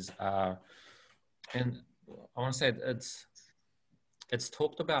communities are, and I want to say it's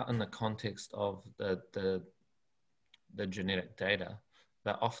talked about in the context of the genetic data,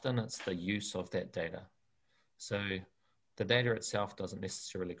 but often it's the use of that data. So the data itself doesn't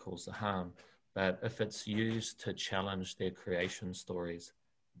necessarily cause the harm, but if it's used to challenge their creation stories,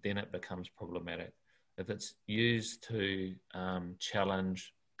 then it becomes problematic. If it's used to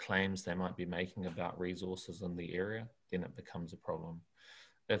challenge claims they might be making about resources in the area, then it becomes a problem.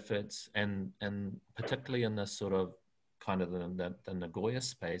 If it's, and particularly in this sort of kind of the Nagoya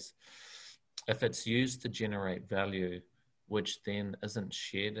space, if it's used to generate value, which then isn't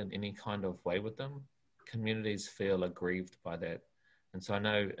shared in any kind of way with them, communities feel aggrieved by that. And so I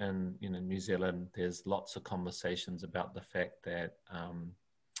know in New Zealand, there's lots of conversations about the fact that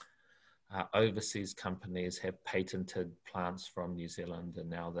overseas companies have patented plants from New Zealand, and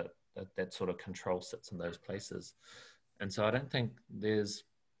now that sort of control sits in those places. And so I don't think there's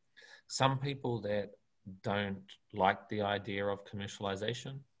some people that don't like the idea of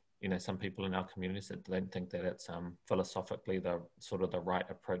commercialization. Some people in our communities that don't think that it's philosophically the sort of the right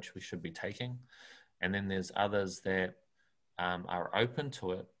approach we should be taking. And then there's others that are open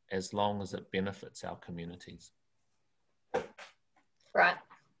to it as long as it benefits our communities. Right.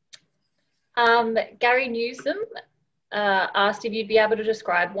 Gary Newsom asked if you'd be able to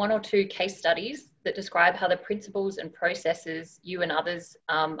describe 1 or 2 case studies that describe how the principles and processes you and others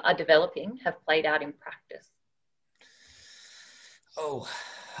are developing have played out in practice.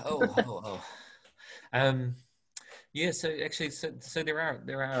 Yeah, so actually, so there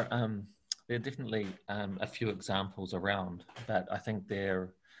are definitely a few examples around, but I think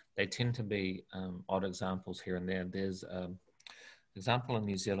they tend to be odd examples here and there. There's an example in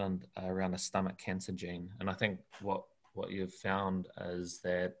New Zealand around a stomach cancer gene, and I think what you've found is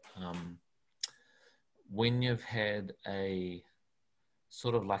that when you've had a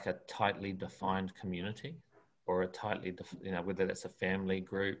sort of like a tightly defined community, or a tightly, whether that's a family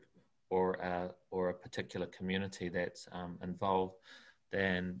group or a particular community that's involved,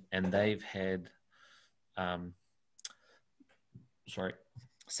 and they've had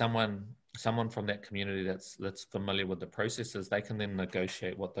someone from that community that's familiar with the processes, they can then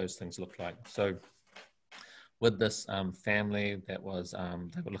negotiate what those things look like. So with this family that was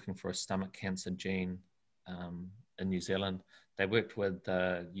they were looking for a stomach cancer gene in New Zealand, they worked with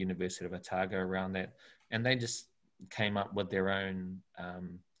the University of Otago around that, and they just came up with their own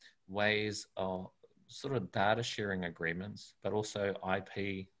ways of sort of data sharing agreements, but also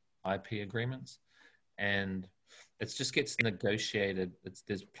IP agreements. And it just gets negotiated.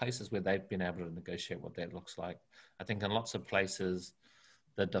 There's places where they've been able to negotiate what that looks like. I think in lots of places,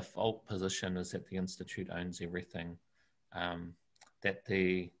 the default position is that the institute owns everything, that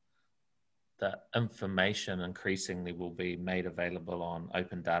the information increasingly will be made available on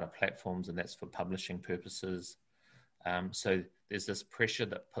open data platforms, and that's for publishing purposes. So there's this pressure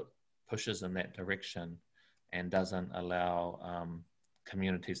that pushes in that direction and doesn't allow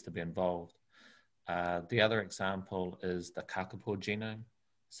communities to be involved. The other example is the kakapo genome.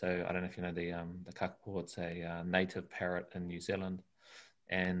 So I don't know if you know the kakapo. It's a native parrot in New Zealand,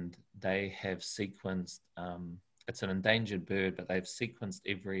 and they have sequenced, it's an endangered bird, but they've sequenced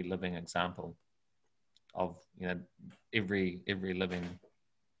every living example of, every living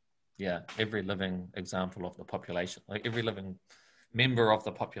example of the population, like every living member of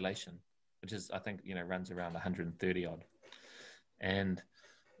the population, which is, I think, runs around 130 odd. And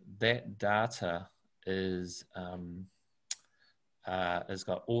that data is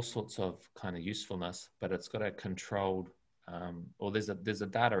got all sorts of kind of usefulness, but it's got a controlled, or there's a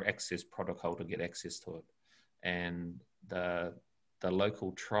data access protocol to get access to it. And the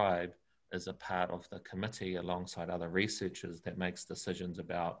local tribe is a part of the committee alongside other researchers that makes decisions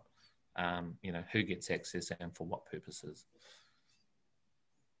about, who gets access and for what purposes.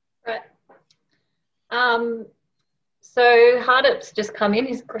 Right. So Hardup's just come in.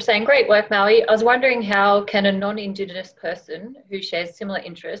 He's saying, great work, Maui. I was wondering, how can a non-Indigenous person who shares similar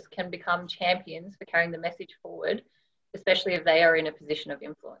interests can become champions for carrying the message forward, especially if they are in a position of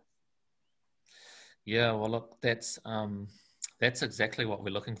influence? Yeah, well, look, that's exactly what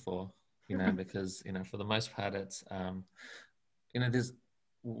we're looking for, because, for the most part, it's, there's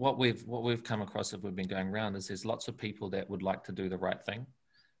what we've come across as we've been going around is there's lots of people that would like to do the right thing.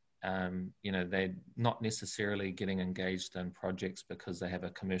 They're not necessarily getting engaged in projects because they have a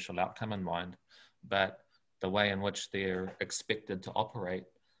commercial outcome in mind, but the way in which they're expected to operate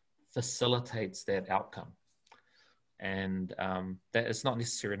facilitates that outcome. And that is not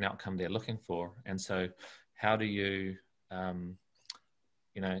necessarily an outcome they're looking for. And so how do you,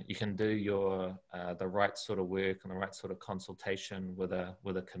 you can do the right sort of work and the right sort of consultation with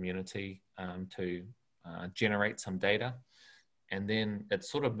a community to generate some data. And then it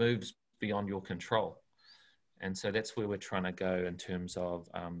sort of moves beyond your control. And so that's where we're trying to go in terms of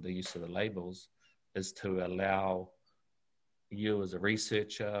the use of the labels, is to allow you as a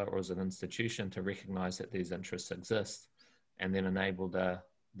researcher or as an institution to recognize that these interests exist, and then enable the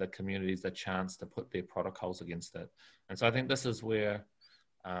communities a chance to put their protocols against it. And so I think this is where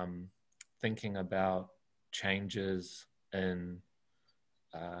thinking about changes in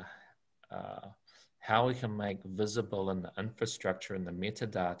how we can make visible in the infrastructure and the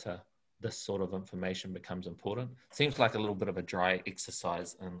metadata this sort of information becomes important. Seems like a little bit of a dry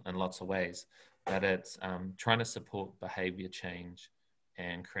exercise in lots of ways, but it's trying to support behavior change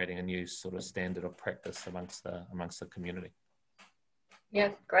and creating a new sort of standard of practice amongst the community. Yeah,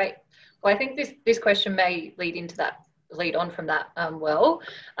 great. Well, I think this question may lead on from that well.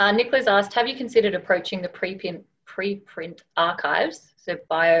 Nicola's asked, have you considered approaching the preprint archives, so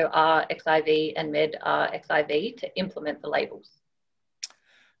BioRxiv and MedRxiv, to implement the labels?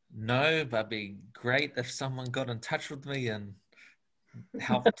 No, but it'd be great if someone got in touch with me and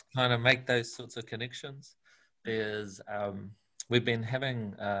helped kind of make those sorts of connections. We've been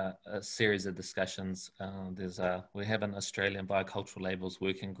having a series of discussions. We have an Australian Biocultural Labels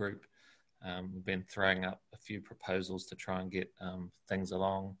Working Group We've been throwing up a few proposals to try and get things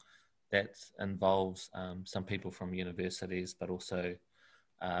along. That involves some people from universities, but also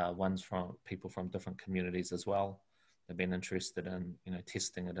ones from people from different communities as well. They've been interested in,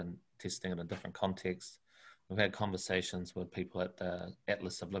 testing it in different contexts. We've had conversations with people at the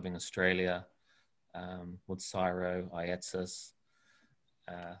Atlas of Living Australia, with CSIRO, IATSIS,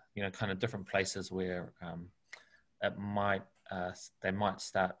 kind of different places where they might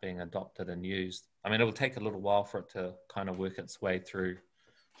start being adopted and used. I mean, it will take a little while for it to kind of work its way through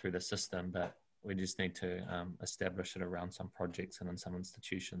the system, but we just need to establish it around some projects and in some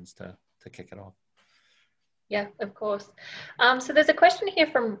institutions to kick it off. Yeah, of course. So there's a question here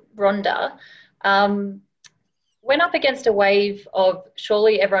from Rhonda. When up against a wave of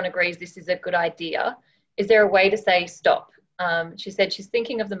surely everyone agrees this is a good idea, is there a way to say stop? She said she's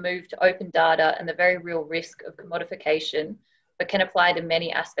thinking of the move to open data and the very real risk of commodification, but can apply to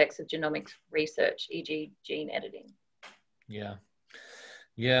many aspects of genomics research, e.g. gene editing. Yeah,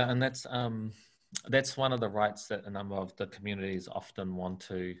 and that's one of the rights that a number of the communities often want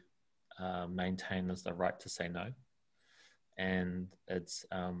to maintain, is the right to say no. And it's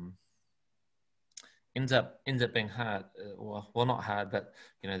ends up being hard. Well, not hard, but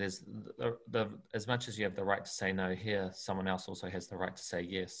there's as much as you have the right to say no here, someone else also has the right to say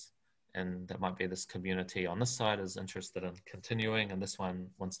yes. And that might be this community on this side is interested in continuing, and this one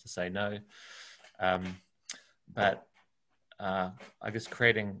wants to say no. But I guess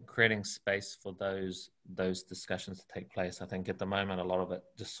creating space for those discussions to take place. I think at the moment a lot of it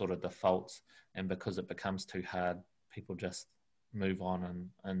just sort of defaults, and because it becomes too hard, people just move on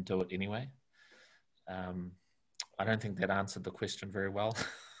and do it anyway. I don't think that answered the question very well.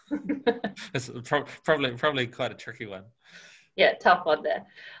 It's probably quite a tricky one. Yeah, tough one there.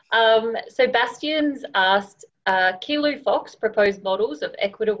 So Bastian's asked, Kilu Fox proposed models of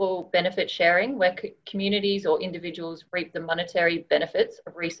equitable benefit sharing where communities or individuals reap the monetary benefits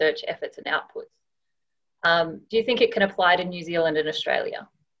of research efforts and outputs. Do you think it can apply to New Zealand and Australia?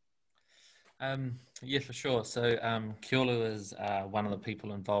 Yeah, for sure. So Kiolu is one of the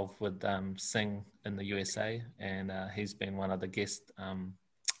people involved with Sing in the USA, and he's been one of the guest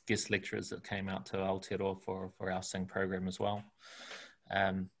lecturers that came out to Aotearoa for our Sing program as well.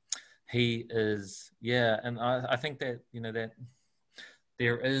 He is, and I think that that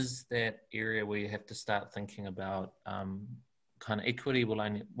there is that area where you have to start thinking about kind of equity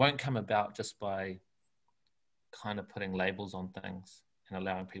won't come about just by kind of putting labels on things and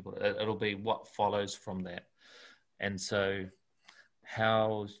allowing people. It'll be what follows from that, and so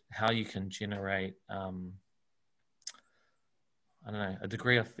how you can generate I don't know, a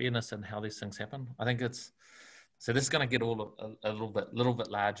degree of fairness in how these things happen. I think it's, so this is going to get a little bit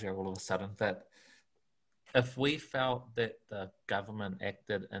larger all of a sudden, but if we felt that the government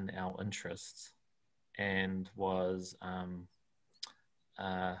acted in our interests and was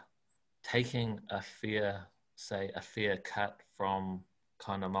taking a fair cut from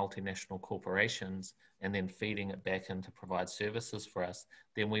kind of multinational corporations and then feeding it back in to provide services for us,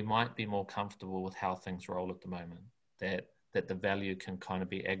 then we might be more comfortable with how things roll at the moment, that the value can kind of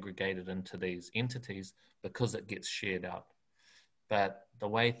be aggregated into these entities because it gets shared out. But the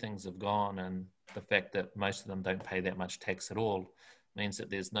way things have gone and the fact that most of them don't pay that much tax at all means that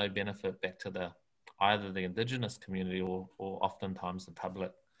there's no benefit back to either the Indigenous community or oftentimes the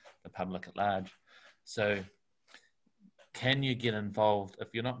public at large. So can you get involved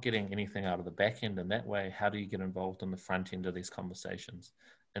if you're not getting anything out of the back end in that way? How do you get involved in the front end of these conversations?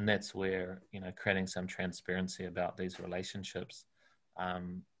 And that's where creating some transparency about these relationships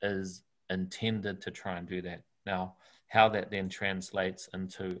is intended to try and do that. Now, how that then translates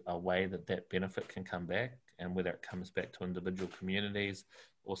into a way that benefit can come back, and whether it comes back to individual communities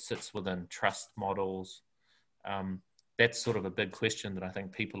or sits within trust models, that's sort of a big question that I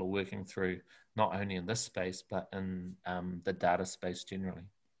think people are working through, not only in this space, but in the data space generally.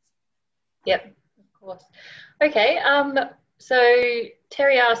 Yep, of course. Okay, so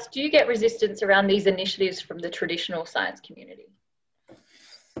Terry asked, do you get resistance around these initiatives from the traditional science community?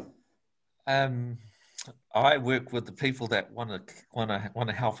 I work with the people that want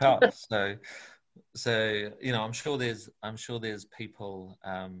to help out. So I'm sure there's people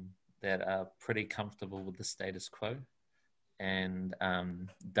that are pretty comfortable with the status quo and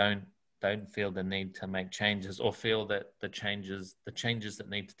don't feel the need to make changes, or feel that the changes that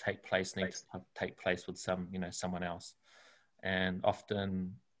need to take place need to take place with someone else. And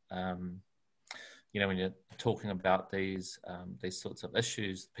often, when you're talking about these sorts of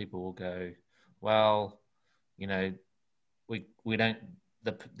issues, people will go, well, we don't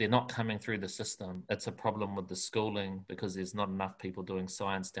they're not coming through the system. It's a problem with the schooling because there's not enough people doing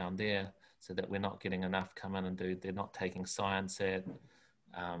science down there, so that we're not getting enough come in and they're not taking science at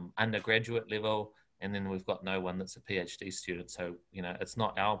undergraduate level, and then we've got no one that's a PhD student. So, you know, it's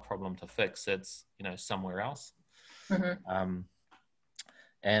not our problem to fix, it's, you know, somewhere else.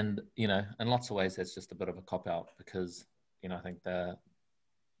 And, you know, in lots of ways, that's just a bit of a cop-out because, you know, I think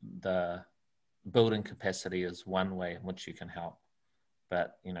the building capacity is one way in which you can help.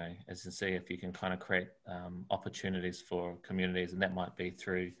 But, you know, as you see, if you can kind of create opportunities for communities, and that might be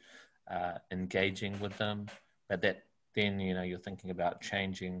through engaging with them, but that then, you know, you're thinking about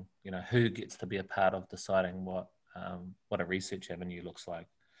changing, you know, who gets to be a part of deciding what a research avenue looks like.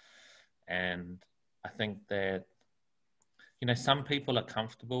 And I think that, you know, some people are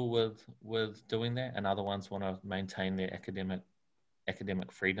comfortable with doing that, and other ones want to maintain their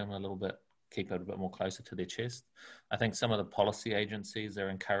academic freedom a little bit, keep it a bit more closer to their chest. I think some of the policy agencies are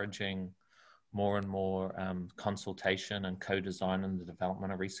encouraging more and more consultation and co-design in the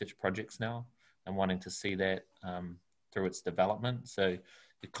development of research projects now, and wanting to see that through its development. So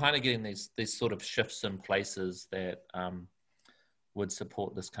you're kind of getting these sort of shifts in places that would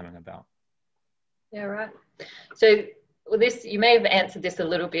support this coming about. Yeah, right. So this, you may have answered this a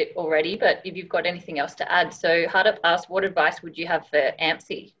little bit already, but if you've got anything else to add. So Hardup asked, what advice would you have for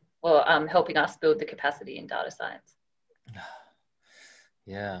AMSI or helping us build the capacity in data science?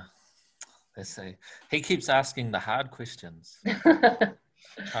 Yeah, let's see. He keeps asking the hard questions.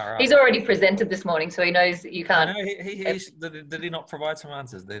 Right. He's already presented this morning, so he knows that you can't. I know, did he not provide some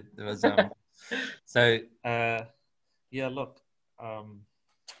answers? There was yeah, look,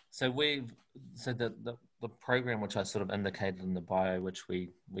 so the program which I sort of indicated in the bio, which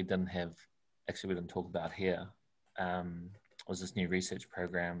we didn't talk about here, was this new research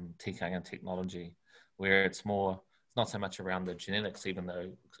program, Tikanga Technology, where it's not so much around the genetics, even though,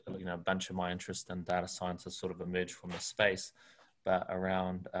 you know, a bunch of my interest in data science has sort of emerged from the space, but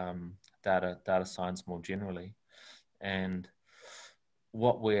around data science more generally. And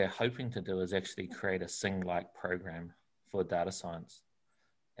what we're hoping to do is actually create a Sing-like program for data science,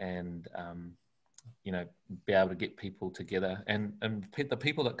 and you know, be able to get people together. And the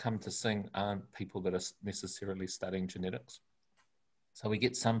people that come to Sing aren't people that are necessarily studying genetics. So we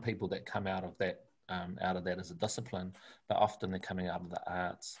get some people that come out of that as a discipline, but often they're coming out of the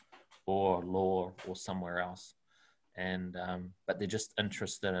arts or law or somewhere else. And but they're just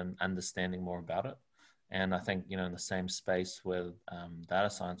interested in understanding more about it. And I think, you know, in the same space with data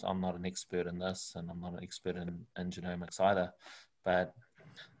science, I'm not an expert in this, and I'm not an expert in genomics either, but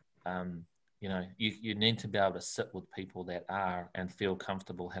you know, you need to be able to sit with people that are and feel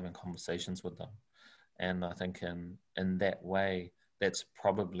comfortable having conversations with them. And I think in that way, that's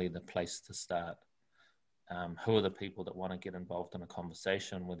probably the place to start. Who are the people that want to get involved in a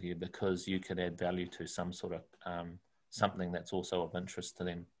conversation with you because you can add value to some sort of something that's also of interest to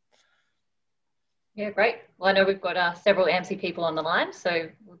them? Yeah, great. Well, I know we've got several AMSI people on the line, so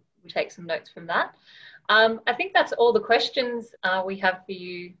we'll take some notes from that. I think that's all the questions we have for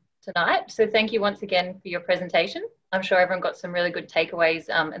you tonight. So thank you once again for your presentation. I'm sure everyone got some really good takeaways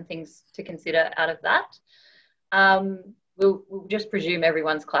and things to consider out of that. We'll just presume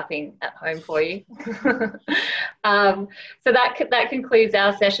everyone's clapping at home for you. So that concludes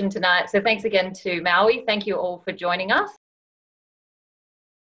our session tonight. So thanks again to Maui. Thank you all for joining us.